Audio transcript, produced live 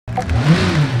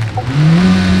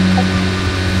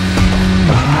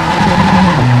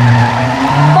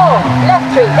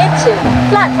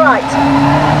right.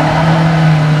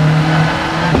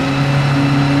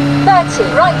 30,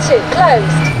 right 2,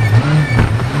 closed.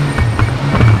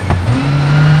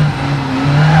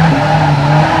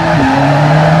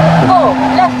 4,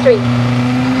 left 3.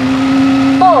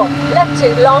 4, left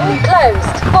 2, long,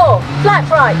 closed. 4, flat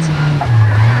right.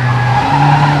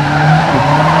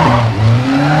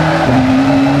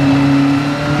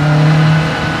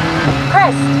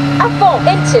 Crest, up 4,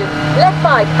 into, left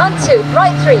 5, onto,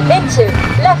 right 3, into,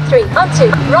 left 3, onto,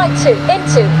 right 2,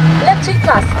 into, left 2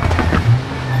 plus.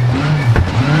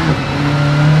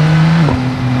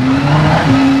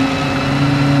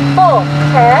 4,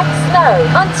 care, snow,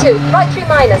 onto, right 3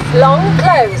 minus, long,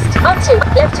 closed, onto,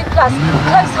 left 2 plus,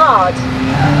 close hard.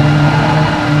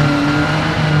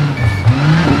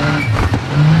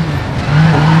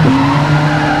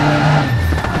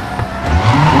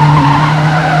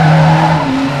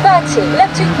 30,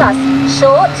 left 2 plus,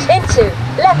 short, into,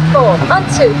 left 4,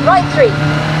 onto, right 3.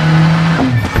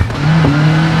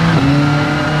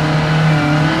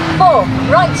 4,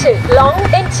 right 2, long,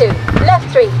 into, left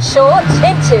 3, short,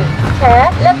 into,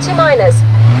 care, left 2 minus.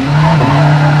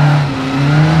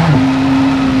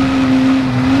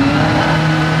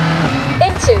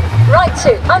 2, right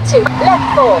 2, onto, left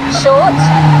 4, short.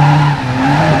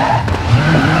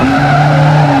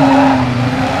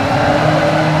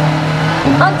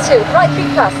 Onto, right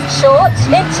 3 plus, short,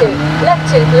 into, left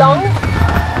 2, long.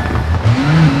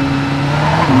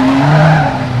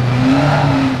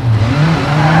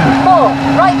 4,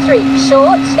 right 3,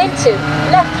 short, into,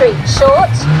 left 3,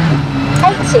 short.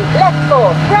 80, left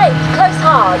 4, brake, close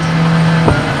hard.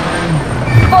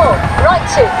 4, right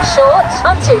 2, short,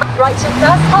 onto, right 2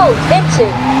 plus, hold, into,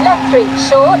 left 3,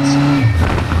 short.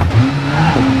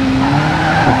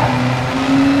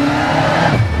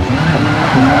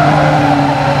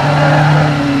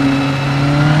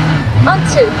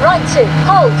 2, right 2,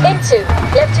 hold, into,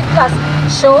 left 2 plus,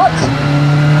 short.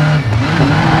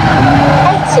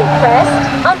 80, crest,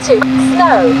 onto,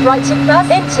 snow, right 2 plus,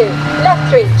 into, left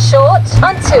 3, short,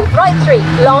 onto, right 3,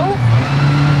 long.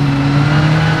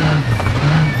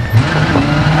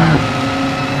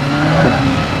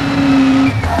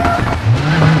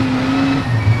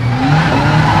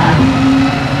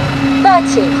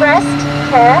 30, crest,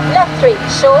 care, left 3,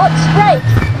 short, brake.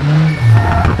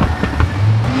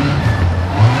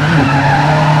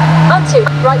 Onto,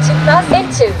 right 2 plus,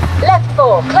 into, left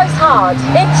 4, close hard,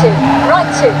 into, right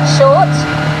 2, short.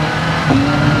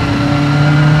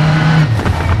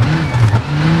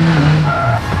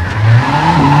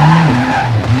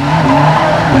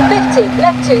 50,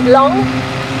 left 2, long.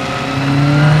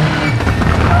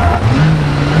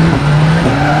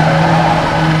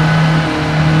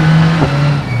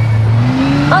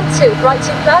 Onto, right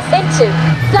 2 plus, into,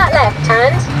 flat left,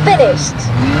 and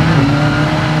finished.